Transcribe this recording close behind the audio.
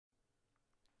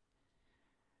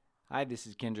Hi, this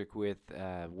is Kendrick with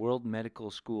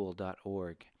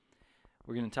worldmedicalschool.org.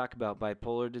 We're going to talk about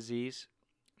bipolar disease.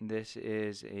 This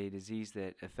is a disease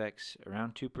that affects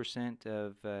around 2%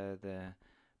 of the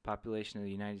population of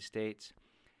the United States.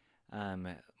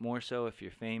 More so if you're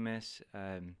famous.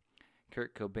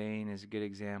 Kurt Cobain is a good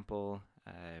example.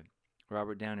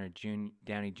 Robert Downey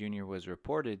Jr. was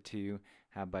reported to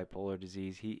have bipolar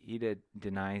disease. He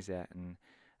denies that, and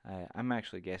I'm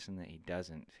actually guessing that he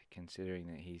doesn't, considering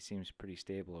that he seems pretty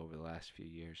stable over the last few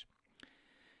years.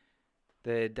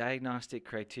 The diagnostic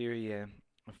criteria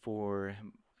for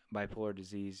bipolar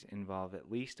disease involve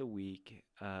at least a week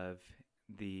of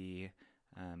the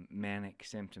manic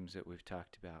symptoms that we've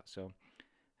talked about. So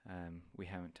we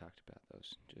haven't talked about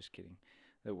those, just kidding,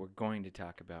 that we're going to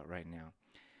talk about right now.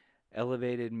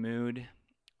 Elevated mood.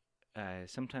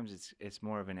 Sometimes it's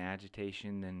more of an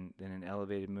agitation than an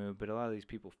elevated mood, but a lot of these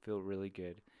people feel really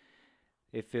good.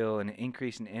 They feel an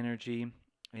increase in energy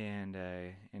and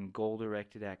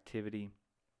goal-directed activity.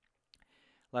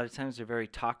 A lot of times they're very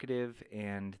talkative,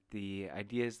 and the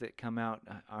ideas that come out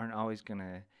aren't always going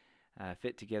to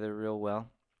fit together real well.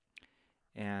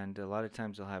 And a lot of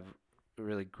times they'll have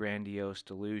really grandiose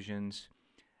delusions.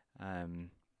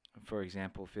 For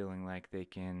example, feeling like they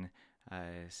can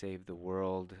save the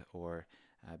world or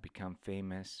become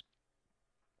famous.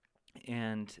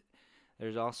 And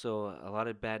there's also a lot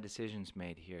of bad decisions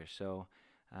made here. So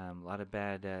a lot of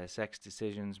bad sex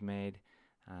decisions made,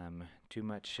 too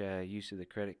much use of the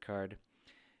credit card.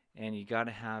 And you got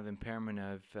to have impairment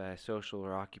of social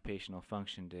or occupational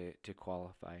function to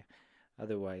qualify.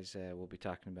 Otherwise, we'll be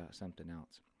talking about something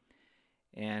else.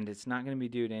 And it's not going to be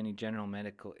due to any general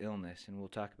medical illness, and we'll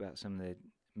talk about some of the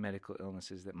medical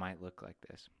illnesses that might look like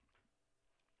this.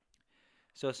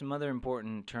 So some other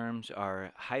important terms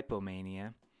are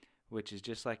hypomania, which is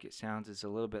just like it sounds. It's a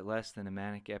little bit less than a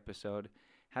manic episode.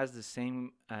 Has the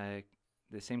same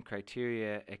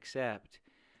criteria, except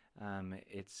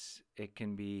it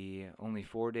can be only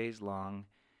 4 days long,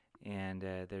 and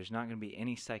there's not going to be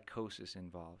any psychosis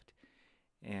involved.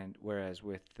 And whereas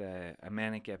with a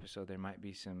manic episode, there might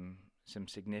be some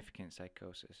significant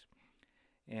psychosis.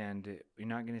 And you're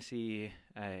not going to see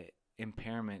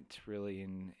impairment really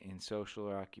in social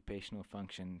or occupational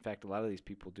function. In fact, a lot of these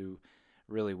people do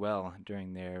really well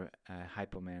during their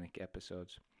hypomanic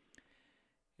episodes.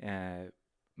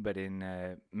 But in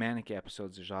manic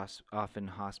episodes, there's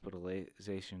often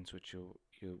hospitalizations, which you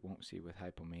won't see with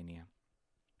hypomania.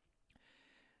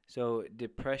 So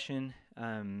depression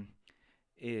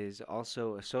is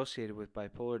also associated with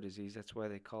bipolar disease. That's why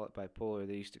they call it bipolar.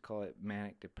 They used to call it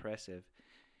manic depressive.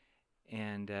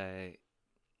 And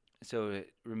so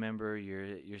remember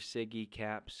your SIGI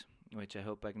caps, which I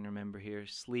hope I can remember here.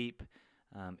 Sleep,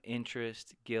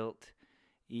 interest, guilt,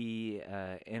 E,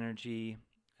 energy.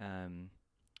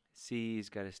 C's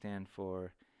got to stand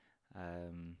for,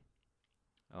 I'm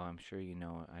sure you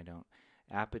know, I don't.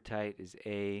 Appetite is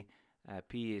A,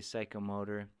 P is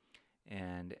psychomotor,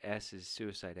 and S is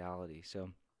suicidality.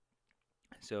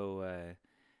 So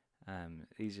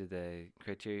these are the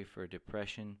criteria for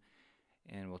depression,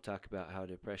 and we'll talk about how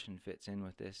depression fits in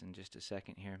with this in just a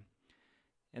second here.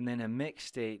 And then a mixed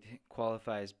state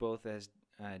qualifies both as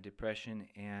depression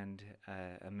and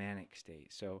a manic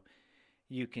state. So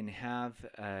you can have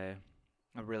a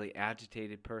really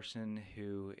agitated person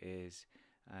who is,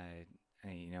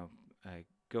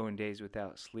 going days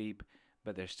without sleep,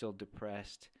 but they're still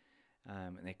depressed,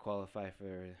 and they qualify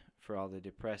for all the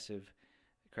depressive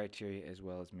criteria as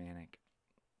well as manic.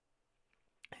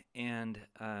 And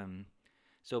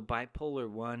so bipolar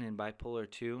 1 and bipolar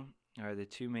 2 are the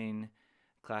two main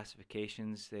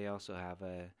classifications. They also have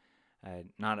a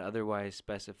not otherwise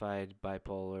specified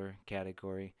bipolar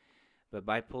category. But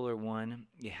bipolar 1,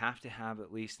 you have to have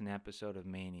at least an episode of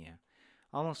mania.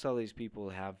 Almost all these people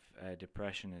have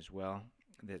depression as well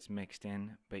that's mixed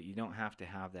in, but you don't have to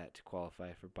have that to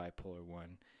qualify for bipolar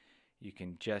 1. You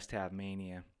can just have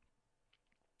mania.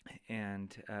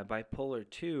 And bipolar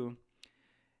 2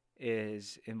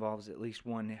 involves at least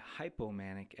one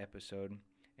hypomanic episode,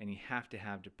 and you have to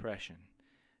have depression.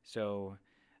 So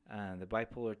the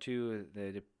bipolar 2,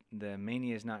 the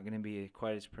mania is not going to be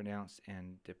quite as pronounced,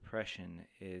 and depression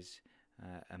is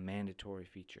a mandatory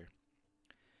feature.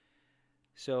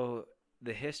 So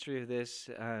the history of this,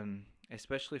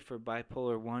 especially for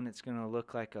bipolar 1, it's going to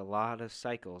look like a lot of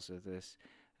cycles of this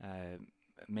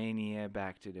mania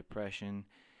back to depression.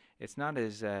 It's not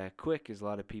as quick as a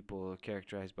lot of people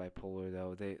characterize bipolar,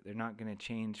 though. They're not going to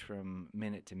change from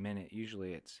minute to minute.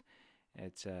 Usually it's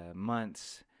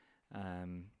months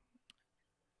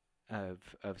of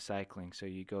cycling. So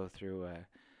you go through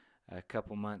a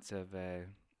couple months of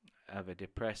of a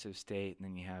depressive state, and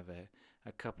then you have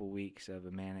a couple weeks of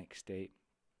a manic state,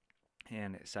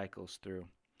 and it cycles through.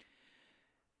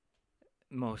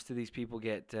 Most of these people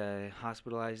get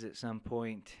hospitalized at some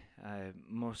point.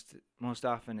 Most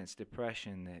often it's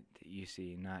depression that you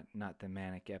see, not the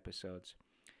manic episodes.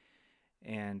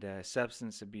 And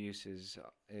substance abuse is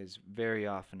very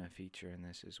often a feature in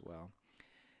this as well.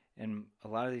 And a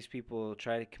lot of these people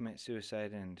try to commit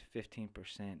suicide, and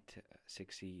 15%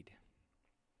 succeed.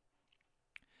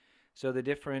 So the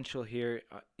differential here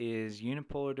is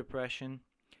unipolar depression,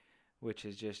 which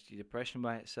is just depression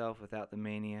by itself without the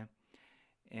mania.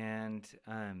 And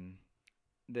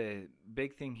the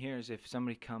big thing here is if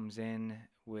somebody comes in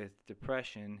with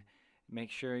depression,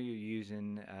 make sure you're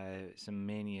using some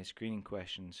mania screening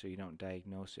questions so you don't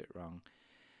diagnose it wrong.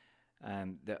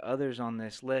 The others on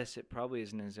this list, it probably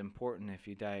isn't as important if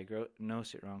you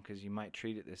diagnose it wrong, because you might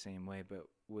treat it the same way. But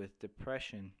with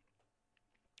depression,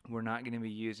 we're not going to be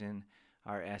using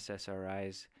our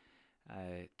SSRIs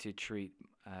to treat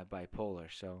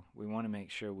bipolar. So we want to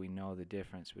make sure we know the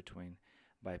difference between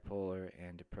bipolar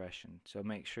and depression. So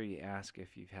make sure you ask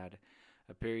if you've had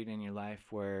a period in your life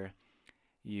where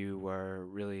you were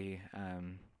really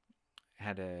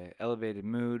had an elevated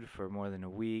mood for more than a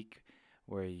week,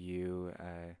 where you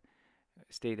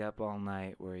stayed up all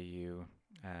night, where you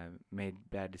made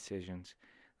bad decisions.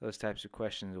 Those types of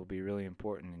questions will be really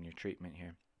important in your treatment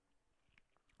here.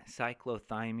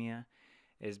 Cyclothymia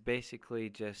is basically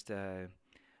just a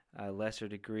lesser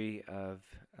degree of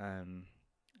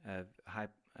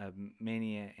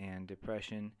mania and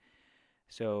depression.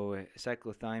 So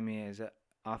cyclothymia is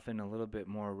often a little bit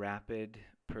more rapid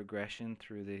progression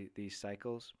through these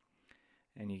cycles,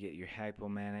 and you get your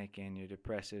hypomanic and your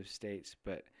depressive states,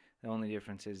 but the only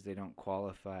difference is they don't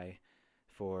qualify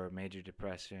for major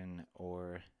depression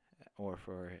or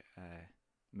for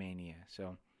mania.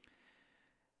 So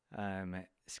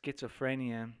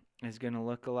schizophrenia is going to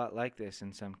look a lot like this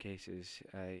in some cases.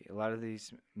 A lot of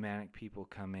these manic people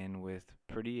come in with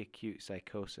pretty acute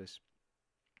psychosis,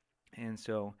 and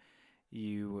so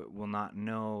you will not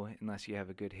know unless you have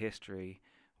a good history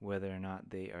whether or not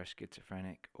they are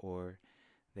schizophrenic or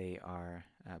they are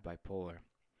bipolar.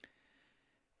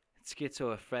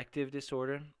 Schizoaffective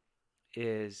disorder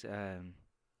is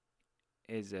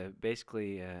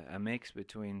basically a mix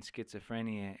between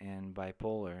schizophrenia and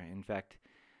bipolar. In fact,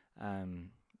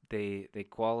 they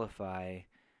qualify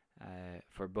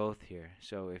for both here.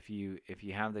 So if you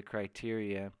have the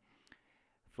criteria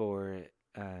for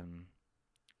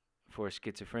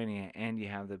schizophrenia and you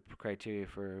have the criteria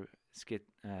for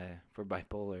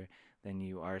bipolar, then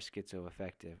you are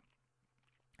schizoaffective.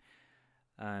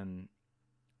 And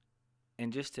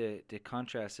just to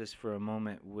contrast this for a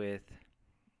moment with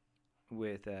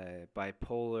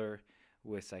bipolar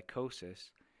with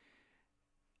psychosis,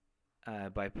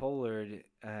 bipolar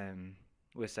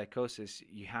with psychosis,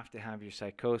 you have to have your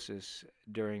psychosis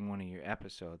during one of your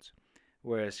episodes,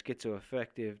 whereas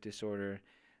schizoaffective disorder,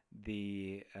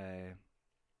 the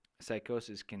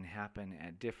psychosis can happen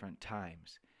at different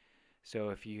times. So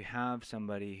if you have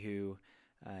somebody who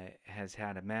has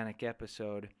had a manic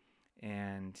episode,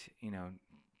 and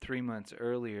 3 months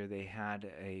earlier they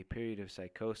had a period of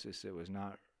psychosis that was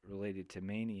not related to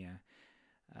mania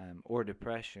or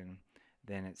depression,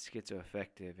 then it's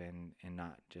schizoaffective and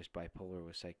not just bipolar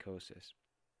with psychosis.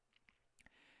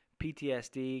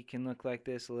 PTSD can look like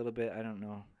this a little bit. I don't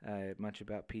know much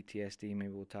about PTSD.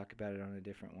 Maybe we'll talk about it on a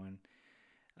different one.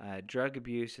 Drug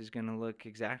abuse is going to look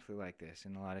exactly like this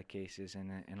in a lot of cases,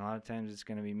 and a lot of times it's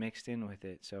going to be mixed in with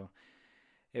it. So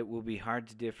it will be hard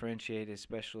to differentiate,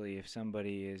 especially if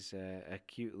somebody is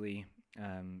acutely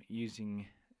using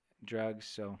drugs.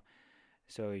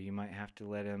 So you might have to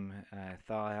let them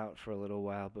thaw out for a little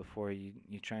while before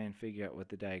you try and figure out what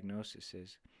the diagnosis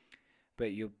is.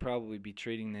 But you'll probably be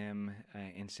treating them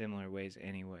in similar ways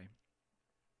anyway.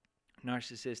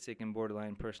 Narcissistic and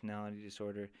borderline personality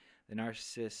disorder. The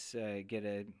narcissists get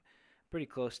a pretty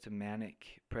close to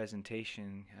manic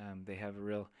presentation. They have a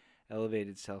real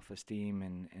elevated self-esteem,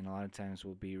 and a lot of times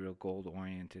will be real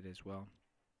goal-oriented as well.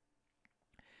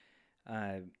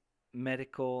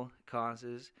 Medical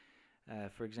causes.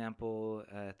 For example,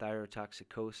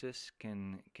 thyrotoxicosis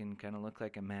can kind of look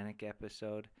like a manic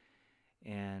episode,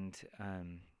 and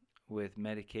with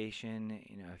medication,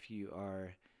 if you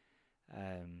are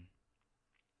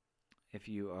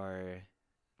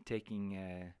taking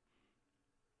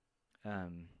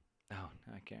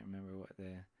I can't remember what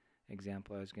the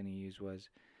example I was going to use was,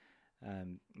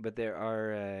 but there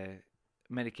are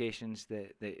medications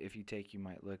that if you take, you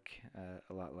might look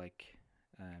a lot like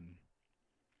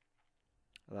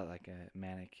a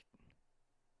manic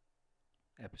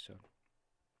episode.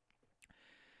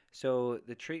 So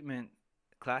the treatment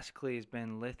classically has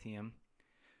been lithium.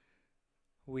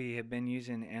 We have been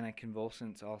using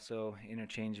anticonvulsants also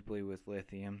interchangeably with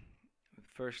lithium.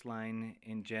 First line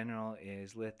in general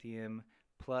is lithium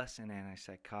plus an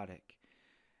antipsychotic.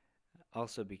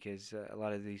 Also because a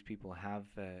lot of these people have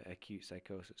acute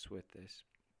psychosis with this.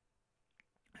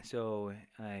 So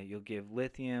you'll give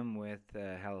lithium with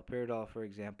haloperidol, for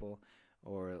example,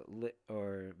 or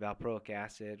valproic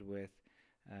acid with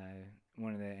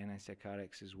one of the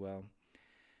antipsychotics as well.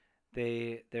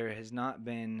 There has not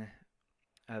been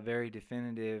a very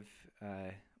definitive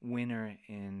winner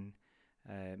in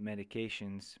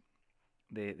medications.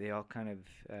 They all kind of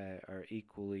are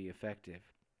equally effective.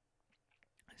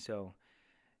 So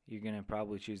you're going to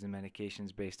probably choose the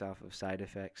medications based off of side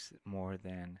effects more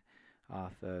than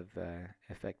off of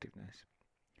effectiveness.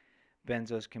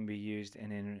 Benzos can be used,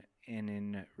 and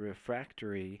in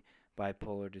refractory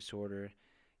bipolar disorder,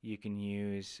 you can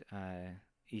use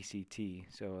ECT,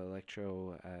 so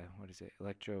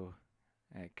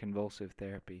electroconvulsive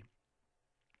therapy,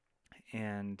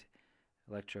 and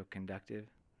electroconductive.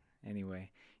 Anyway,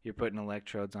 you're putting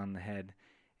electrodes on the head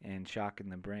and shocking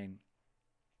the brain.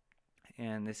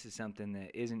 And this is something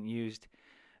that isn't used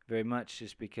very much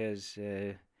just because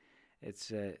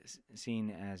it's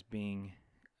seen as being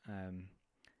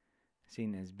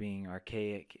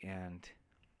archaic and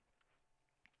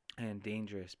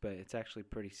dangerous, but it's actually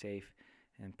pretty safe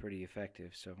and pretty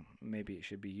effective, so maybe it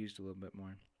should be used a little bit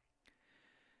more.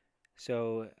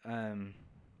 So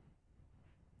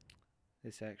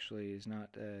this actually is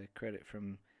not credit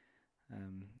from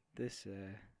this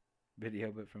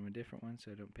video, but from a different one,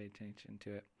 so don't pay attention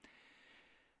to it.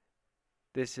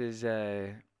 This is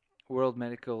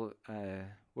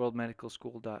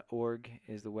worldmedicalschool.org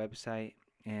is the website,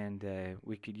 and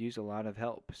we could use a lot of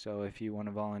help. So if you want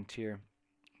to volunteer,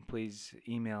 please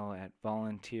email at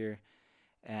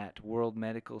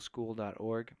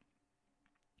volunteer@worldmedicalschool.org.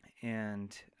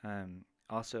 And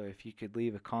also, if you could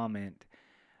leave a comment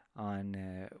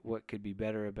on what could be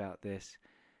better about this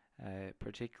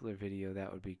particular video,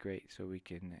 that would be great, so we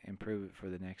can improve it for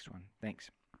the next one.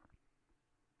 Thanks.